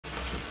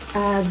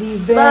Happy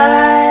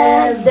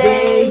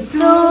birthday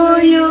to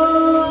you.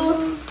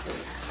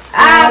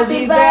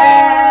 Happy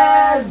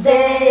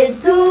birthday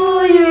to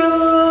you.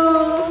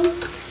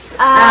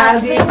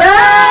 Happy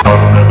birthday. I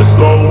don't ever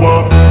slow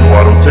up, no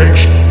I don't take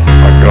shit.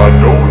 I got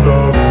no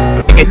love.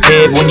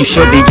 Negative when you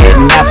should be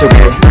getting after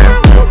it.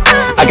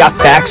 I got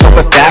facts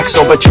over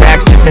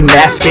tracks, this and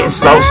that, spitting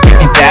slow,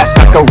 spitting fast,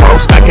 like a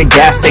roast, like a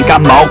gas. Think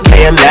I'm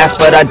okay at last,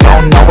 but I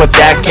don't know if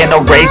that can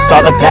erase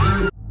all the past.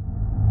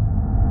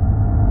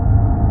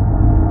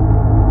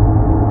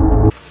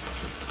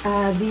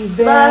 Happy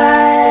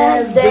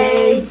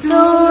birthday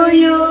to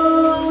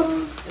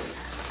you.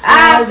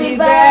 Happy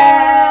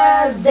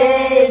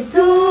birthday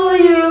to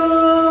you.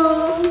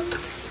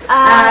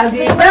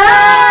 Happy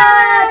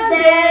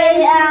birthday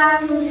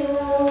and you.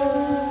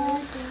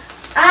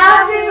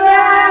 Happy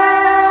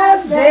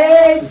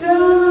birthday to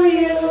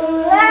you.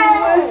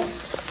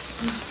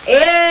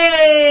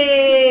 Hey!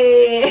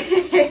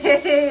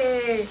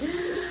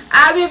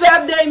 Happy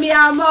birthday, mi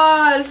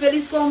amor.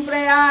 Feliz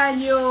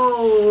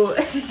cumpleaños.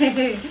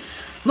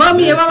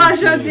 Mami, vamos a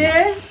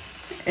chanter?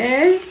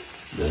 Hein?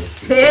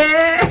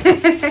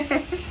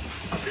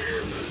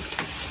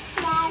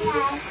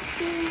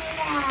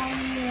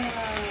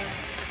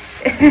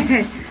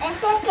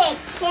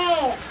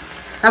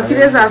 Sabe que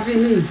eles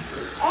Fini?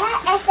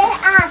 Esse é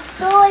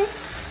azul.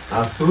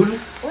 Azul?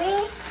 Oui.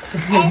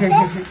 Esse é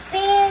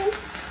pink.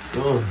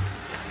 Oh.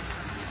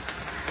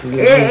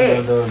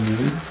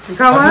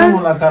 Calma.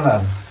 Tak nak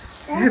kalah.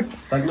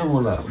 Tak nak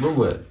mula.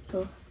 Buat.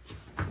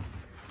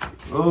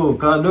 Oh,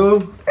 kado.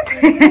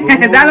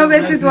 Dá um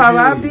besito a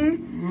papi.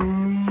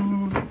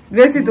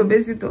 Besito,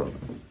 besito.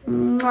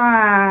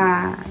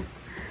 Mua.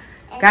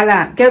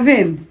 Cala,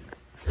 Kevin.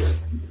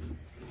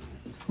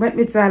 Vai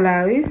me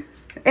lá, oui?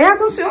 Et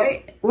attention,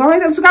 vai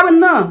me sugar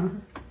banana.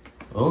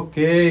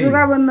 Ok.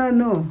 Sugar banana,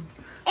 não.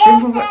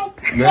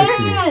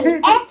 Merci.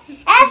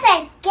 Esse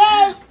é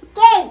cake.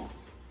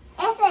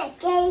 Esse é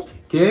cake.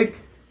 Cake?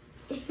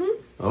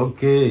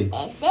 Ok.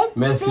 Esse é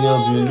Merci, pink.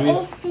 André.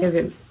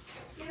 Kevin.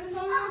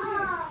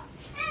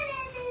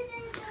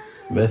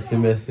 Merci.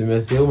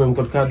 Eu mesmo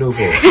com cadeau,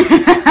 pô.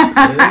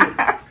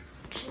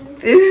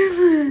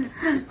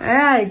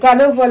 Ai,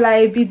 cadeau pour la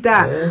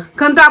épita.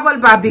 Quand t'as pas le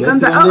papi, quand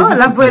t'as... Oh,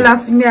 la voix la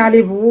fumée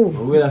allez vous.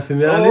 Oui, la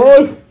fumée allez.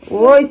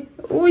 Oui.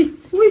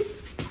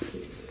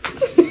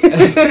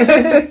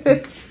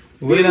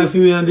 Oui, la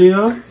fumée allez,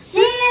 hein? Si.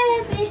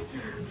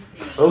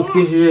 Ok,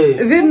 je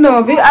vais.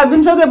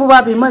 Viens chanter pour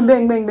papi. Moi,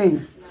 bang.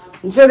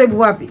 Viens chanter pour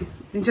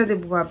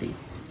papi.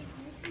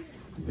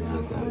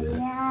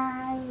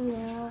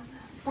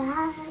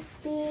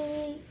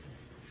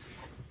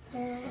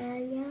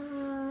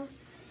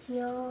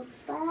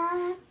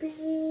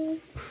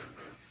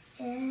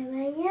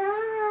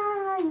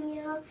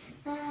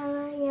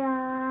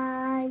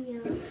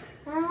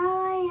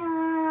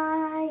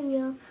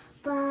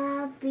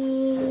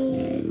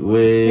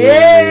 Oui.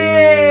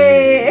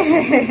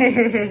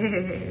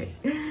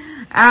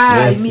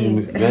 Ai,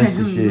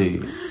 Merci, chérie.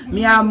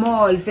 mi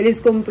amor,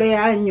 feliz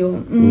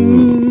cumpleaños.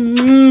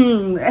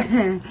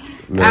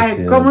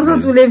 Ai, como sont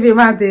tous les vieux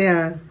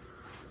matins?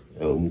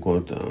 Je suis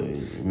content.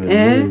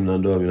 Mais je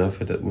dormi, la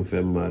fête me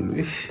fait mal.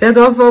 T'es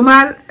trop fait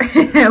mal?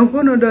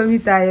 On nous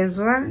dormi hier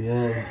soir.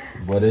 Yeah.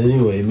 But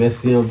anyway,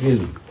 merci en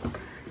pile.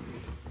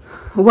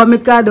 On va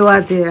mettre cadeau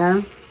à terre,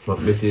 hein? Je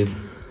vais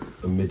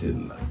mettre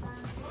là.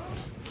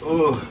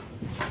 Oh.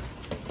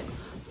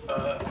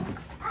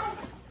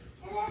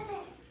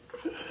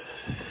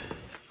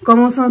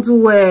 Comment sens-tu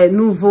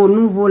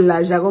nouveau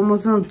là? Comment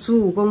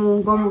sens-tu?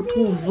 Comment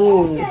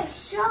trouves-vous? Esse é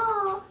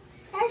show.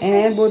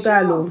 Hein,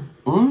 Botalo?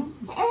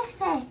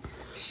 Esse é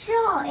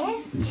show.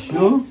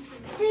 Chaud?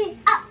 Si.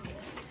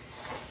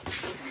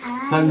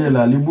 Ça n'est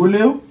là, les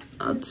boulets?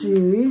 Ah,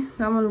 oui.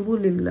 Comment le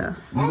bouler là?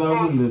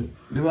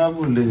 Il va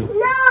bouler. Non,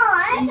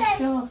 esse é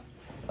show.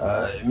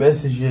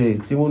 Merci, chérie.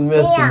 Si vous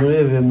merci, vous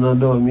devez me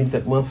dormir,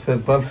 moi fait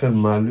pas le faire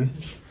mal, lui.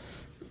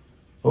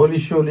 Oh, les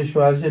chaud,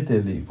 à jeter,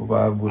 pour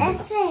pas bouler.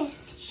 Esse é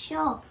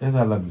show. C'est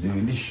ça la dire,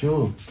 il est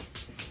chaud.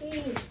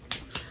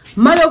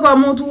 Moi,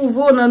 comment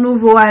trouve dans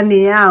nouveau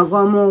année,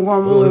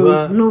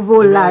 comment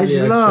nouveau l'âge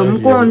là? On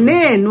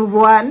connaît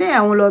nouveau année,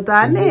 on l'autre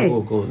année.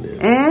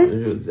 Hein?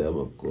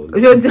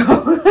 Je dis,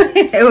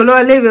 on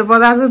l'a levé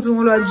pendant ce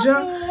tout l'autre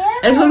jour.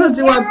 Est-ce que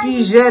tu es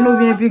plus jeune ou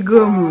bien plus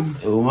grand monde?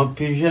 On m'a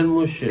plus jeune,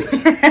 mon cher.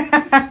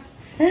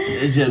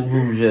 Jeune,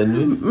 vous,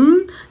 jeune,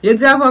 oui. Je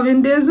dis avant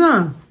 22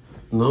 ans.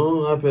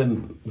 Non, à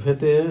peine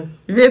 21.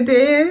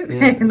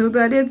 21? Nous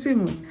t'as dit,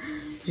 Timon.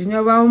 Je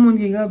n'ai pas un monde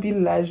qui a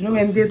pile l'âge. Nous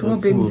même t'es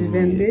trompé, me dit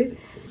 22.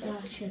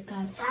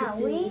 Ah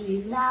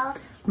oui, ça.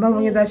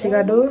 Maman, tu as acheté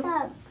cadeau?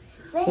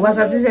 On va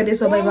satisfaire des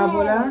soins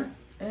pour là?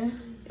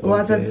 On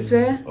va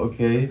satisfaire? Ok,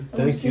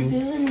 thank you.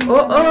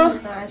 Oh.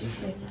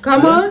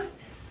 Comment?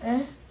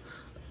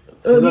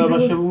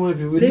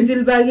 Il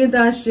dit pas qu'il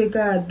t'a acheté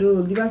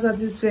cadeau. Il va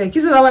satisfaire.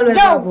 Qui ça va le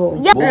faire d'abord?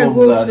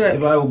 Il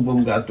va au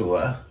bon gâteau.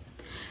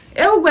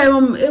 E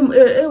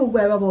ou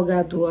ba bon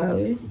gâteau,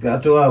 oui.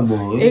 Gâteau à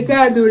bon. Et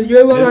cadeau, il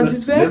va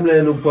satisfait. Même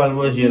là, nous pouvons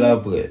manger là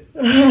après.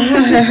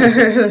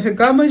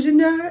 Comment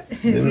Junior?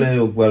 Même là,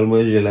 nous pouvons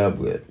manger là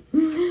après.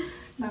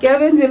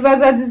 Kevin, il va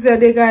satisfaire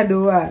des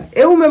cadeaux.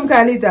 Et ou même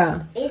Kalita?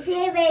 Ici,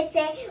 c'est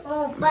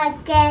un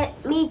paquet,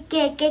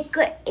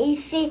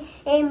 ici,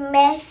 et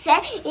merci,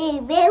 et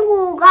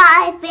bérouga,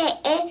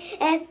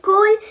 et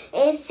cool,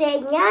 et c'est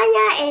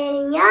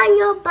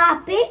nyanya,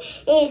 papi,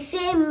 et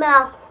c'est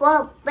ma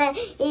croppe,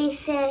 et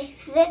c'est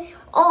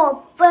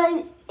open,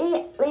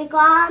 et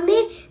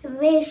regardez,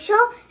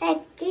 vaisseau, et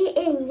qui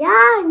est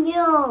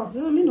nyanya.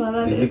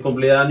 C'est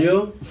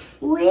compleanno?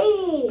 Oui.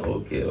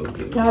 Ok.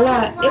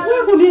 Kala, et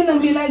pour combien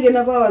d'années là, il n'y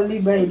a pas de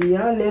libaïli,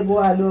 hein? Les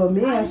bois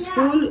dormir à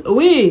school?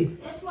 Oui.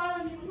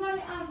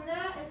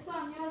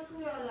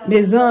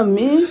 Mes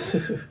amis.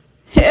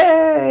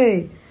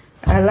 Hey!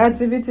 À la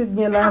petite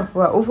bien la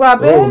fois. Vous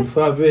frappez? Oh, vous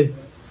frappez.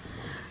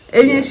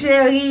 Eh bien,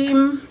 chérie,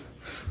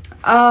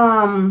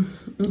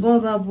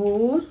 content pour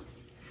vous.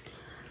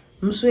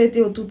 Je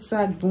souhaite tout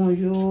ça bon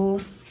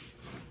yo.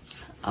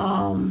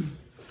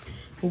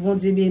 Pour bon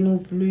Dieu bien nous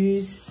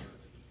plus.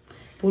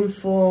 Pour le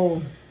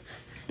fort.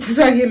 Pour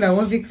ça que là,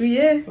 on fait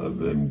crier.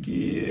 Même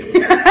qui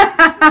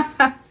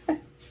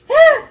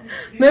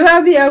Mais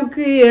pas bien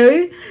crier,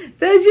 oui.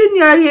 C'est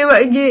Junior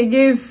qui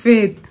est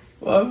fait.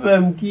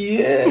 Même qui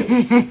est.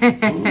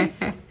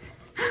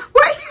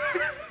 Oui.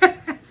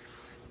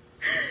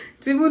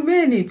 Tu me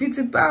mets,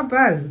 petite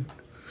papal.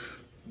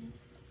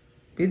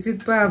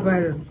 Petite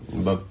papal.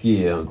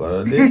 Qui est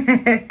encore?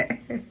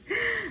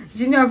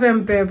 Junior fait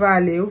me faire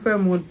parler, ou fait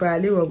moi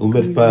parler. Ou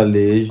me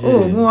parler.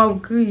 Oh, moi,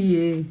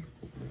 crier.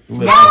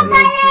 Me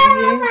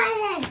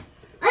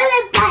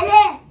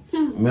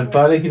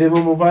parler qui est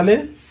mon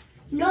parler?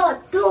 Non,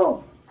 tout.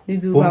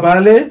 Pour me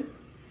parler?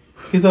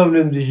 Qui ça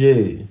veut me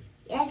dire?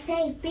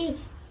 Essaye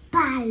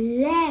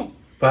parler.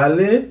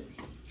 Parler?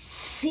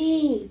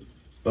 Si.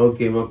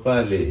 Ok, m'a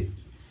parler.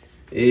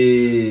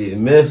 Et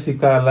merci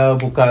Carla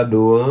pour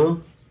cadeau, hein?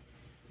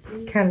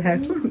 Carla.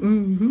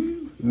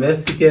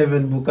 Merci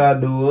Kevin pour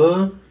cadeau,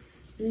 hein?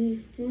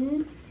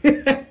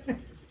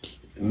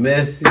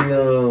 Merci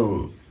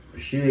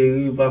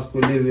chérie parce que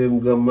levé me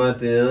grand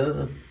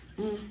matin,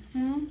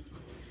 hein?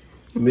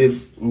 Mais je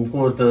suis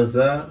content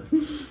ça.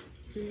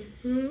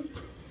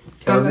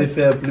 Ça me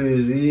fait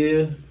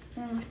plaisir.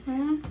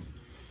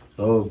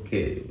 Ok.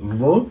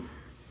 Bon?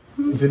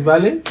 Vous faites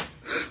parler?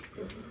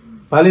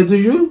 Parlez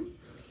toujours?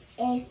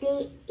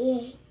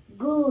 It's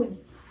good.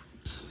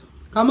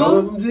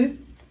 Comment? vous me dites?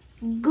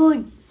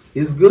 Good.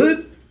 It's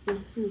good?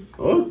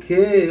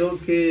 Okay.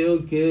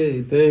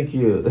 Thank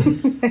you.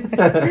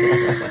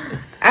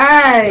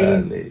 Aïe.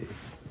 Allez.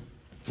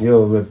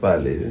 Yo, me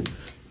parler.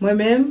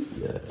 Moi-même?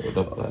 On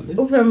t'a parlé?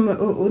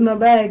 On n'a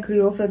pas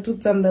écrit, on fait tout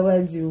ça, on a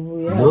dit. Non,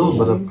 on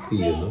n'a pas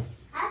crié, non?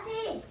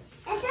 Happy.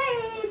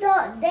 Essaye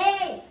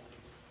day.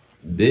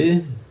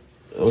 D?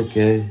 Ok.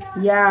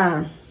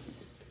 Yeah.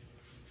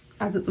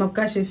 Attends, je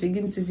cache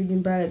figure, petit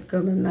figure paraît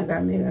quand même dans la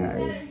caméra.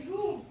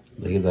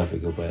 Qu'est-ce que ça fait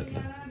que pas être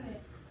là?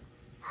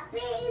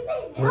 Happy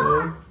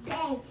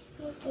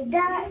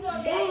day.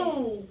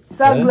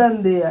 Ça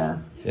glande là.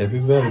 Happy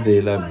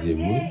birthday, la bien.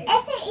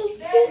 Essa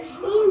ici,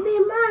 il me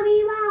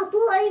marie ma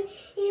boy,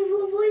 et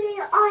vous voulez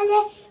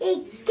aller, et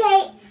que,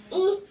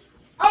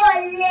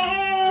 olé.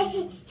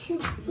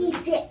 Il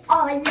dit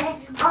olé,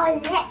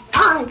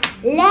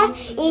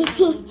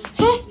 ici,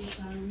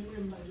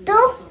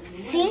 donc,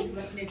 si,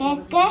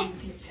 quelqu'un,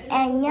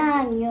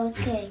 un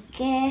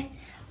quelqu'un,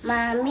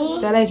 mamie.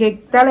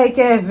 T'as les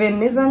Kevin,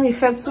 mes amis,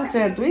 faites sous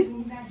fête, oui.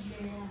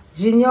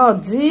 Junior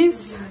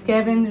 10,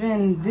 Kevin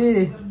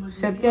 22.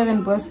 Faites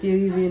Kevin parce qu'il est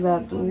arrivé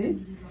là, tout, oui.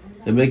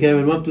 Mais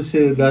Kevin, moi, tous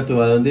ces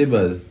gâteaux à la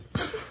base.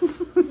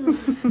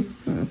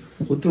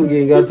 Ou tout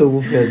les gâteaux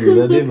vous faites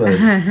dans des bases.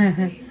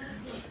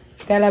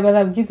 Quand la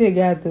bataille quitte les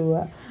gâteaux,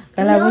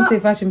 quand la bonne c'est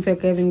fâché, me fait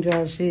Kevin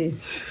Joaché.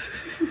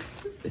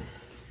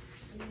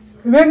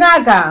 Mais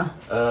gaga.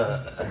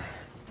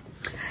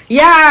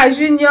 Ya,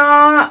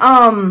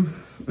 Junior,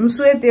 me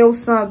souhaite au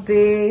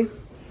santé,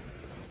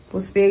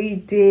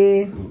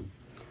 prospérité,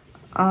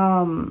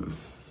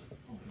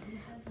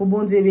 pour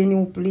bon Dieu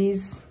bénir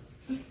plus,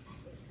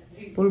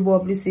 pour le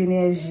boire plus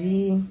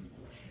énergie,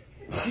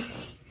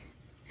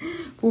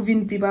 pour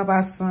venir plus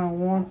papa sans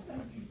honte.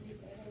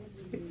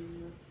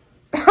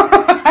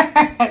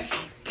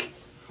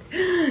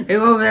 Et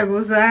on va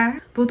comme ça.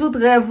 Pour tout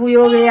rêve vous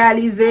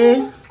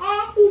réalisé.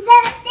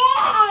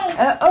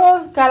 Oh,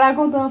 qu'elle a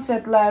content en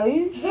fait là,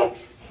 oui.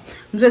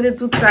 Je souhaite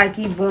tout ça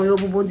qui bon, yo,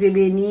 pour bon Dieu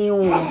béni.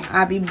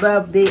 Happy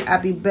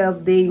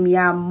birthday, mi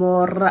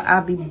amor.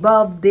 Happy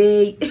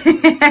birthday.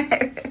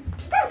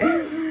 Je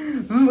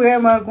suis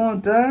vraiment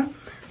content.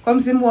 Comme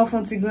si moi,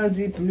 je suis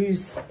grandi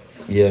plus.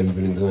 Yeah, je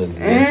suis grandi.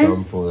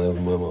 Comme pour rêve,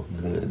 maman,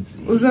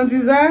 grandi. Vous sentez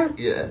ça?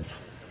 Yeah.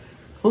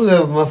 On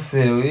rêve m'a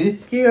fait, oui.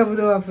 Qui rêve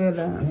doit faire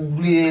là?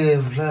 Oubliez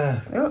rêve là.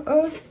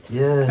 Oh.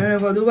 Yeah. Un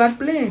rêve doit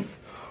plein.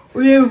 Ou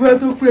les rêve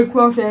doit plein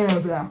quoi faire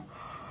là?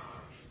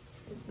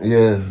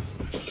 Yes.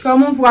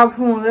 Comment vous faire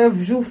un rêve,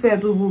 jour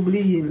fait ou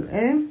oublier,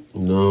 hein?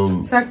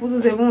 Non. Ça pour tout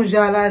c'est bon, j'ai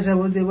l'argent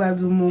pour dire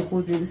de mon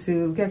côté,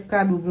 c'est quel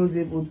cadeau pour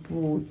dire pour.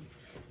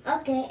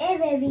 Ok, hey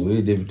baby.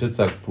 Oui, depuis tout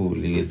ça pour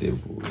lui était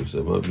pour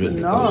seulement bien.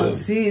 Non,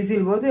 si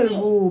le bordel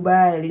pour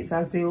bailler,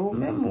 ça c'est au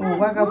même, on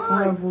va qu'à faire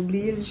un rêve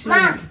oublier le chien.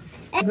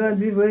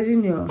 Grandi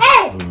Virginia.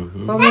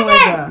 Comment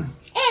ça?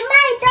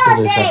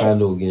 C'est chaque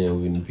année on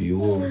gagne une pied.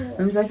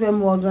 Même ça fait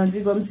moi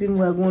grandi comme si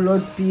moi gon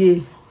l'autre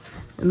pied.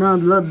 Non,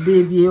 l'autre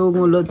deux pieds, on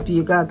gon l'autre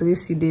pied 4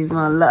 ici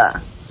devant là.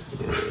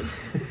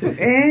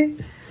 Hein?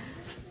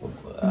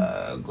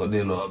 Connais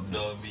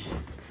l'abdomen.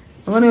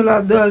 On est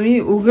là dormi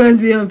ou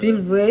grandi en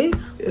pile vrai.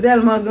 Ou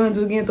tellement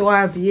grandi ou gen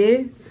 3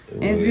 pieds.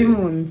 Un petit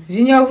monde.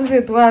 Junior vous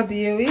c'est 3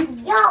 pieds oui.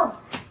 Yo.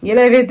 Il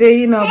est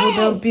 21 ans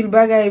pour un pile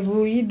bagaille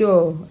pour il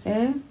dort,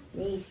 hein?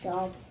 Ils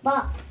sont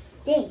pas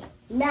des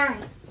nine,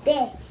 des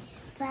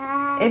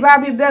Et pas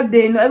bi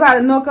birthday, non, et pas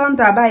non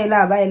canta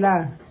baila.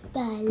 Bala.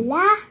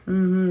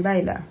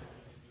 Baila.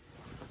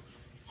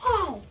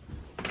 Hey.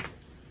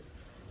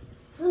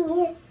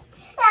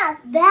 La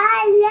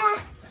bala.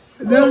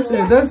 Danse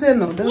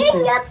non, danse.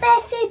 Il y a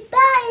passé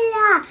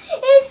bala.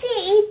 Ici,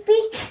 et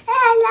puis,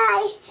 elle a.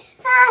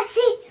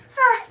 Assis.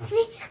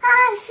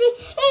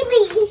 Et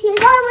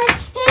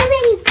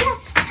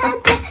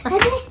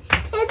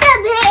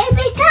puis,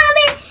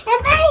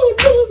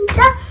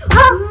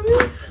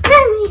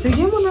 C'est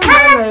qui mon nom?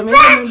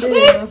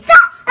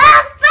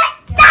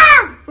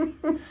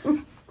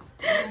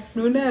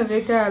 Nous n'avons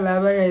avec la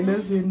bagaille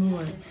danse nous.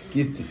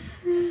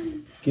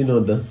 Qui non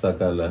dans ça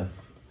là?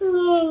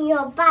 Il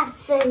a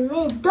passé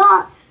mes deux.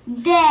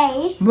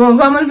 Bon,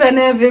 comment on fait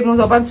nerveux qu'on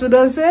soit pas de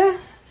danser?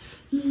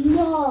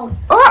 Non.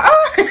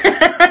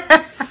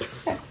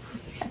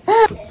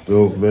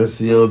 Donc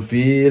merci en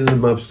pile,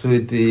 m'a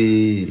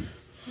souhaité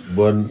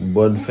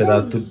bonne fête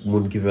à tout le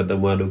monde qui fait dans le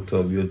mois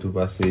d'octobre, tout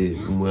passé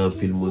moi en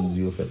pile monde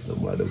qui fait dans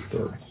le mois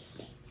d'octobre.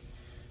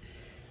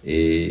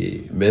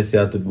 Et merci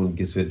à tout le monde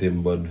qui souhaite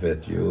une bonne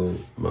fête yo,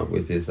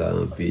 m'apprécie ça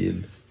en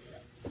pile.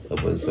 Ça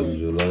bonne somme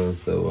jour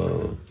ça va.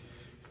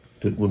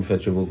 Tout le monde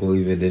fait beaucoup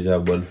arriver déjà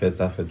bonne fête,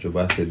 ça fait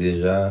passer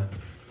déjà.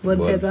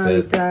 Bonne fête en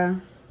retard.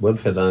 Bonne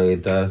fête en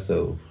retard ça.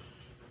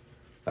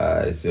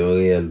 C'est un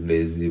réel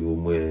plaisir pour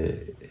moi.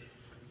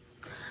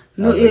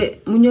 Nous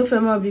nous fait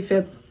ma vie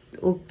fête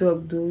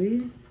octobre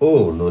oui.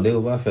 Oh, non, on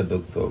va faire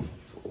octobre.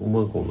 On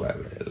va combat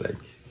là.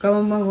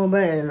 Comment on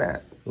va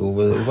là? On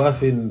va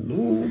fin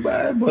mon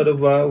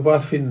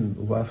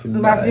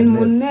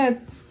net.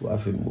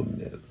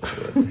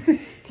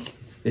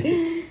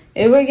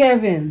 Et vous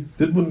Kevin?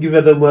 Tout le monde qui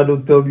fait le mois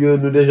d'octobre,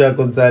 nous déjà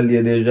comme ça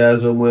lié déjà,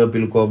 au moins un peu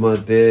le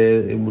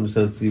commentaire, et mon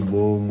senti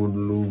bon, mon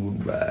loup,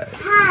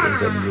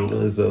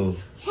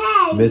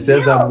 mais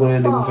c'est ça que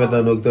vous faites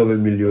en octobre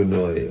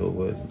millionnaire.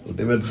 Vous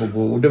devez mettre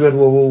beaucoup, vous devez mettre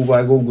beaucoup, vous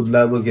avez un coup de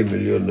l'arme qui est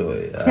millionnaire.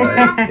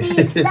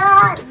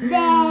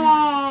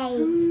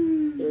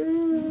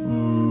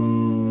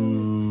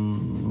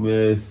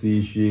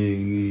 Merci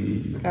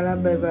chérie.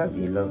 Bye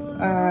baby love.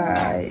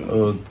 Aïe.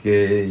 Ok.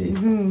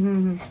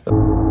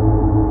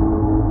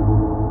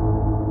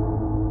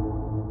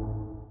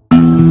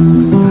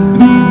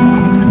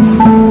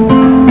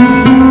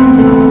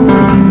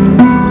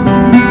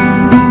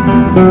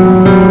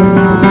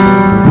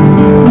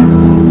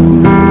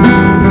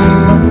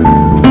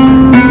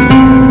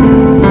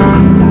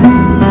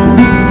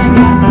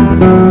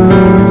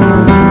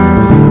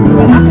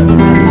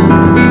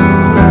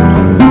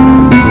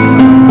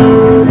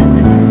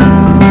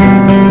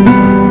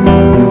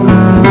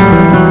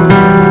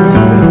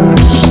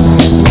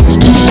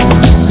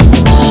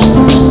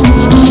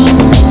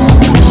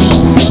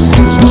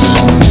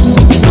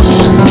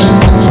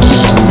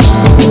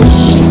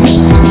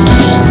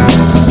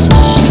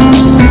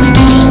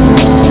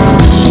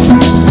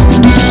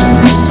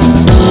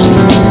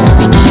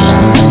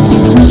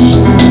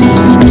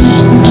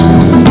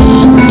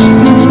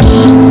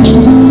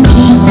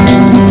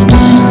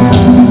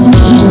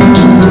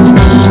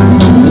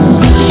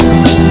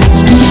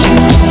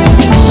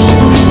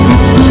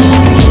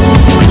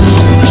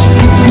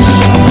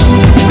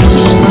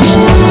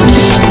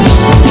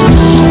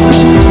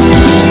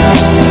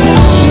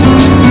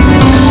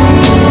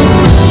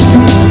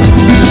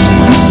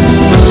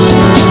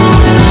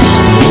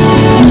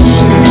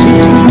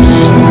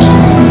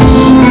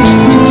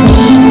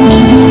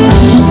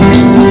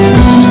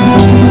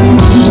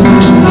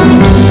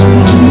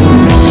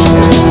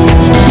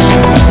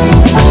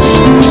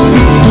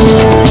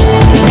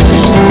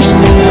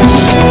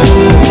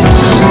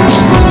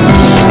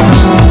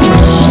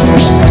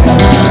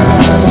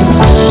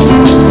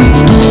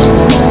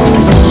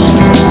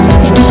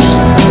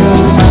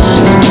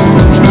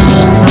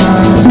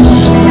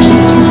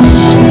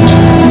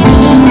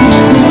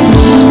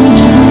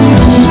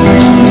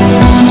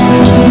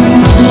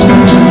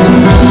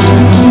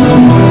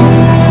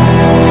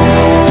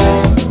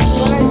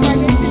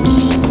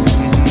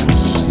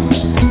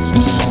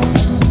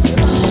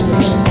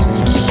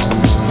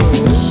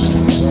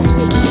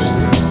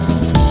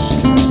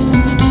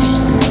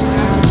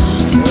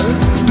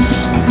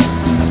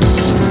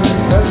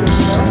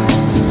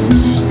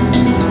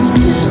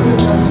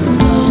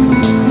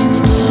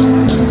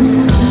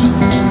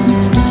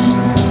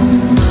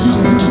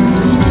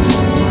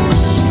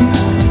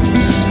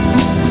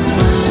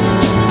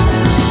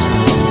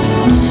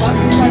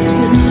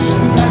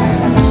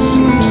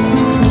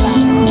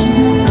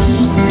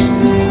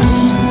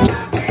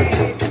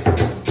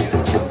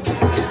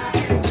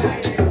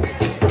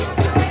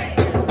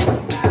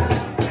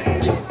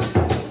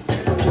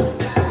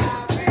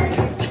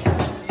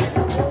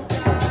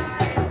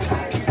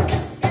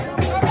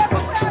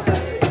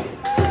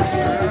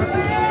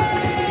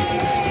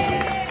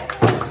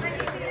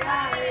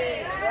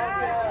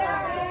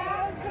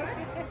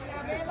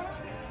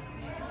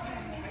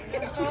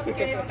 I'll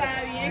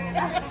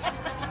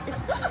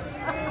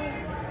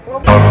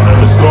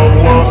never slow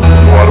up,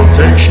 no I don't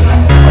take shit.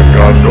 I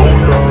got no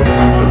love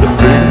for the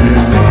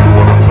fakeness. If you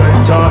wanna play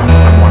tough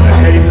and wanna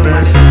hate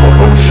this, I'll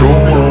go show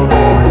up.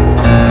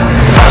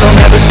 I don't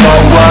ever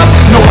slow up,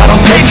 no I don't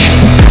take shit.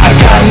 I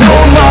got no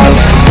love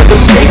for the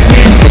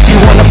fakeness. If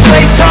you wanna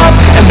play tough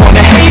and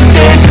wanna hate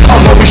this,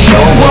 I'll always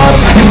show up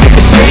and make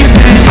a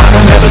statement. I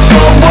don't ever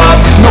slow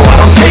up, no I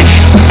don't take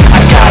shit.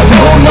 I got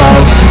no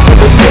love for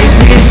the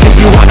fakeness. If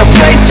you wanna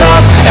play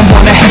tough and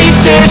wanna hate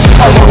this,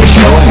 I'll always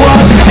show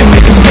up and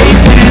make a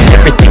statement.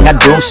 Everything I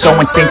do so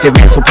instinctive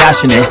and so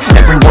passionate.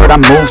 Every word I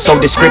move so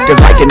descriptive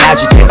like an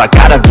adjective. I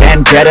got a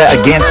vendetta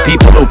against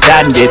people who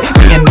patented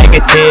being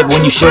negative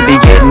when you should be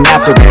getting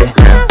after it.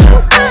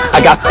 I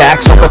got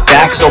facts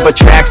over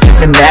tracks,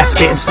 this and that,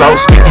 spitting slow,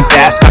 spitting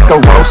fast, I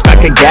could roast, I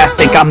could gas,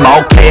 think I'm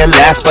okay at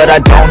last, but I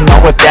don't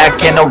know if that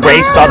can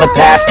erase all the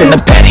past and the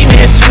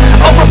pettiness.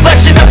 A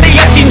reflection of the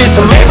emptiness,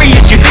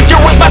 hilarious, you think you're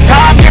worth my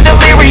time, you're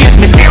delirious,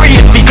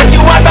 mysterious, because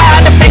you hide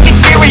behind a fake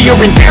exterior,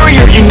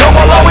 inferior, you know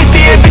I'll always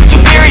be a bit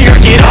superior,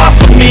 get off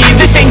of me,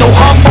 this ain't no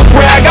humble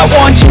brag, I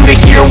want you to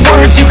hear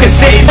words, you can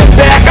say them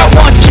back, I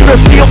want you to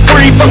feel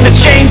free from the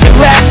chains that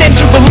last, and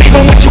to believe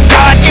in what you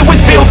got, it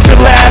was built to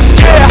last,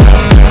 yeah.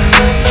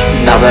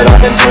 Now that I've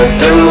been put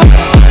through,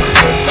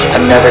 I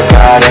never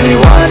got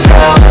anyone's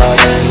help,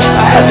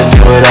 I had to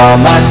do it all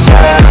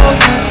myself.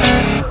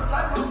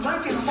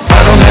 I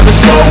don't ever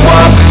slow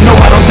up, no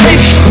I don't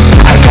take shit.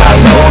 I got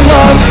no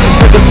love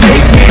for the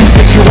fakeness.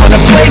 If you wanna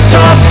play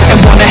tough and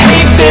wanna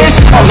hate this,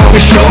 I'll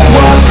always show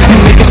up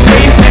and make a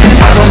statement.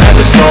 I don't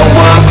ever slow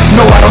up,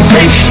 no I don't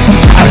take shit.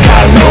 I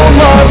got no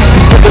love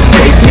for the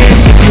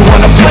fakeness. If you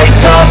wanna play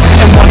tough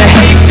and wanna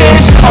hate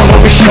this, I'll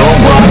always show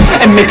up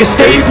and make a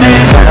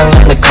statement. Gotta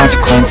learn the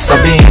consequence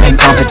of being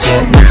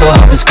incompetent. Mental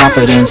health is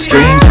confidence,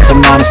 dreams into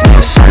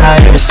modestness. I'm not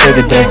here to save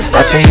the day,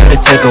 that's for you to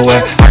take away.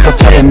 I could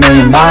play a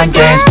million mind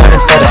games, but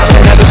instead I say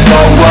never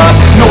slow up,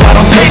 no I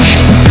don't take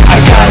shit. I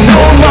got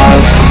no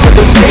love for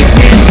the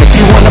fakeness. If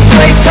you wanna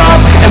play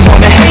tough and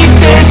wanna hate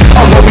this,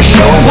 I'll always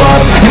show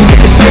up and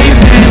make a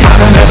statement. I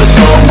don't ever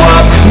slow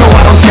up, no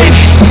I don't take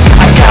shit.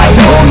 I got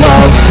no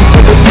love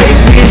for the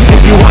fakeness.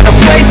 If you wanna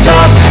play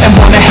tough and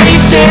wanna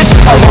hate this,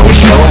 I'll always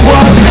show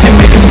up and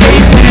make a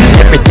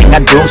statement. Everything I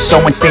do so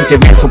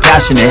instinctive and so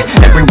passionate.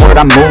 Every word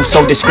I move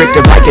so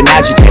descriptive like an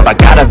adjective. I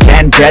got a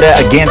vendetta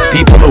against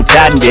people who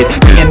patented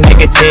being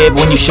negative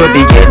when you should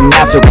be getting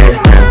after it.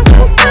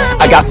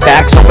 I got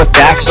facts over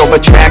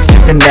tracks,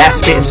 this and that,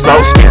 spitting slow,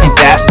 spitting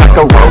fast, I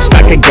could roast,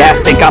 I could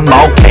gas, think I'm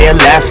okay at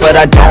last, but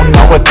I don't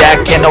know if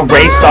that can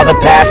erase all the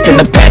past and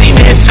the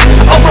pettiness.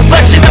 A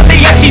reflection of the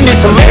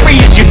emptiness,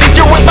 hilarious, you think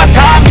you're worth my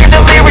time, you're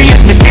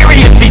delirious,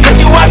 mysterious, because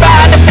you hide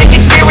behind a fake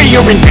exterior,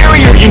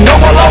 inferior, you know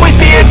I'll always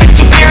be a bit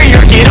superior,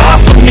 get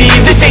off of me,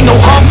 this ain't no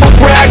humble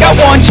brag, I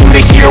want you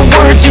to hear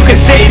words, you can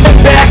say them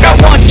back, I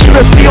want you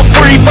to feel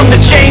free from the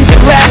chains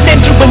that last, and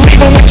to believe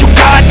in what you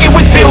got, it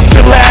was built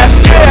to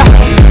last, yeah.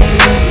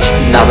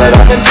 Now that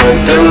I've been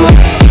put through,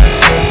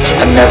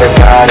 I never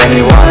got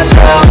anyone's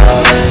help,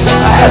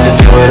 I had to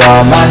do it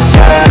all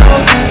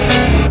myself.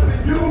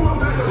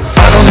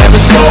 I don't ever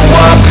slow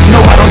up,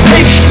 no I don't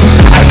take shit.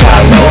 I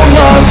got no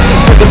love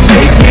for the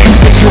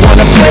fakeness. If you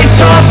wanna play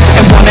tough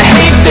and wanna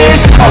hate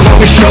this, I'll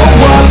always show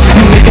up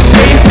and make a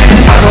statement.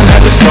 I don't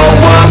ever slow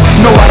up,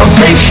 no I don't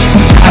take shit.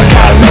 I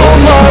got no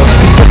love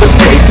for the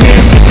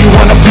fakeness. If you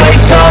wanna play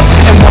tough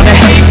and wanna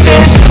hate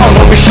this, I'll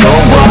always show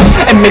up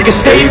and make a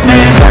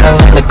statement. Gotta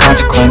learn the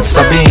consequence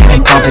of being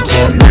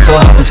incompetent. Mental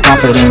health is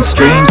confidence,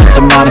 dreams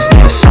into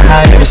modestness. I'm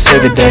not here to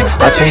save the day,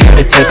 that's for you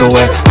to take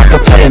away. I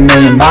could play a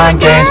million mind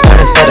games, but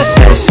instead I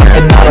say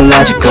something not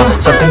illogical,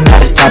 something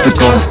that is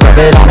topical. Rub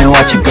it on and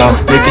watch it go,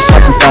 make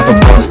yourself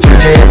unstoppable.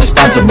 Dreams are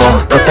irresponsible,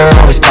 but they're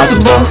always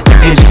possible. If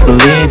you just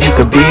believe, you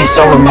could be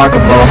so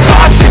remarkable.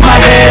 Thoughts in my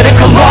head, a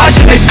collage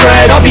and they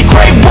spread. I'll be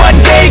great one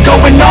day,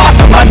 going off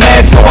of my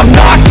meds. No, I'm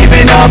not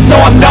giving up, no,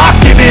 I'm not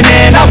giving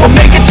in. I will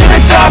make it to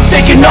the top,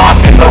 taking off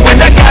and knowing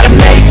I gotta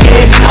make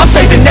it. I'm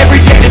saving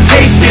every day to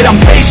taste it, I'm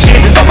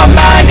patient, but my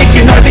mind, it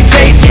can hardly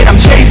take it. I'm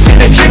chasing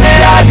a dream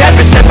that I've had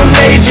for several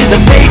ages, a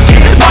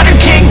vacant modern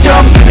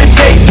kingdom for the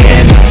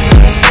taking.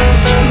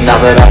 Now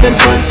that I've been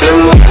put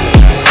through,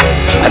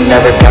 I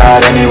never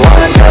got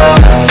anyone's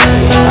help,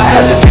 I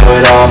had to do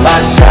it all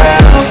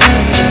myself.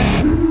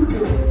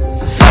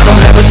 I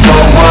don't ever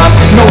slow up,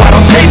 no I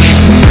don't take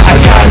shit. I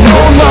got no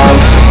love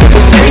for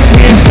the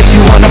fakeness. If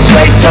you wanna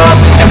play tough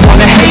and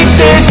wanna hate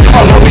this,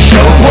 I'll always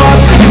show up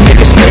and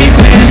make a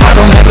statement. I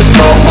don't ever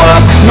slow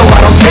up, no I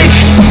don't take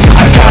shit.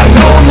 I got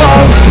no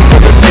love for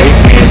the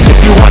fakeness. If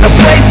you wanna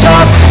play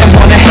tough and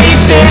wanna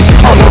hate this,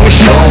 I'll always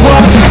show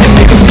up and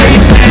make a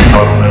statement.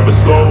 I don't ever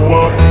slow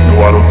up, no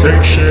I don't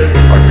take shit.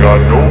 I got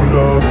no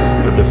love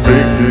for the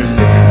fakeness.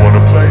 If you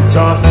wanna play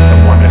tough and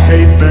wanna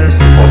hate this,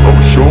 I'll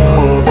always show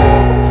up.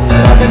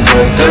 I've been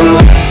put through,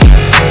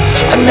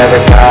 I never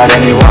got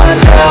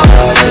anyone's help,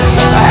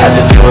 I had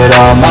to do it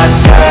all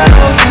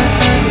myself.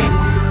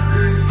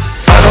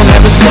 I don't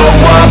ever slow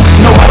up,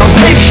 no I don't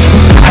take shit.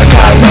 I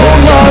got no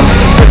love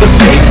for the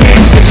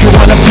fakeness. If you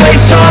wanna play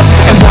tough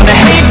and wanna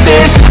hate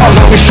this, I'll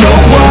always show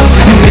up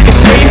and make a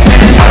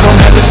statement. I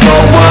don't ever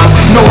slow up,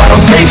 no I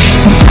don't take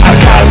shit. I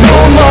got no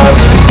love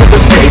for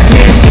the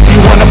fakeness. If you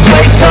wanna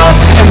play tough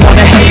and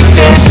wanna hate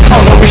this,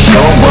 I'll always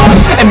show up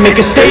and make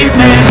a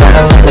statement.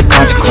 Gotta learn the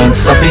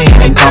consequence of being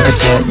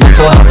incompetent.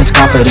 Mental health is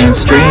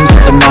confidence, dreams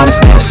into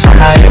modestness. I'm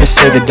not here to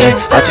save the day,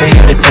 that's for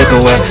you to take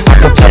away. I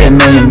could play a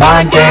million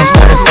mind games,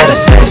 but instead I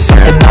say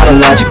something not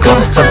illogical,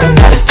 something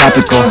that is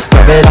topical.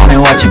 Rub it on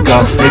and watch it go,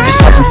 make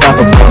yourself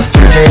unstoppable.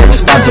 Dreams are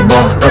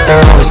irresponsible, but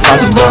they're always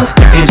possible.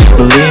 If you just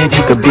believe,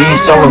 you could be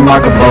so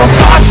remarkable.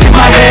 Thoughts in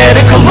my head,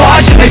 a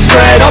collage and they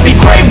spread. I'll be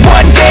great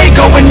one day,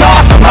 going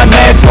off of my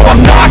meds. No,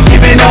 I'm not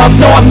giving up,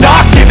 no, I'm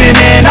not giving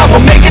in. I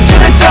will make it to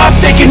the top,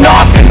 taking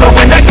off in the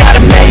wind. I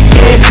gotta make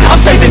it, I'm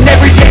saving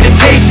every day to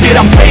taste it.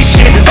 I'm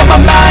patient, but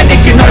my mind, it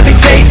can hardly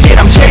take it.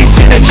 I'm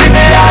chasing a dream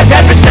that I've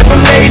had for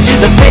several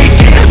ages. A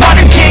vacant,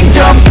 modern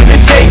kingdom for the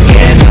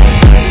taking.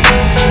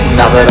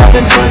 Now that I've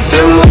been put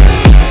through,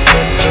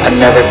 I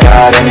never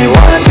got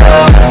anyone's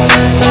help.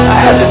 I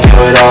had to do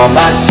it all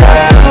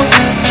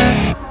myself.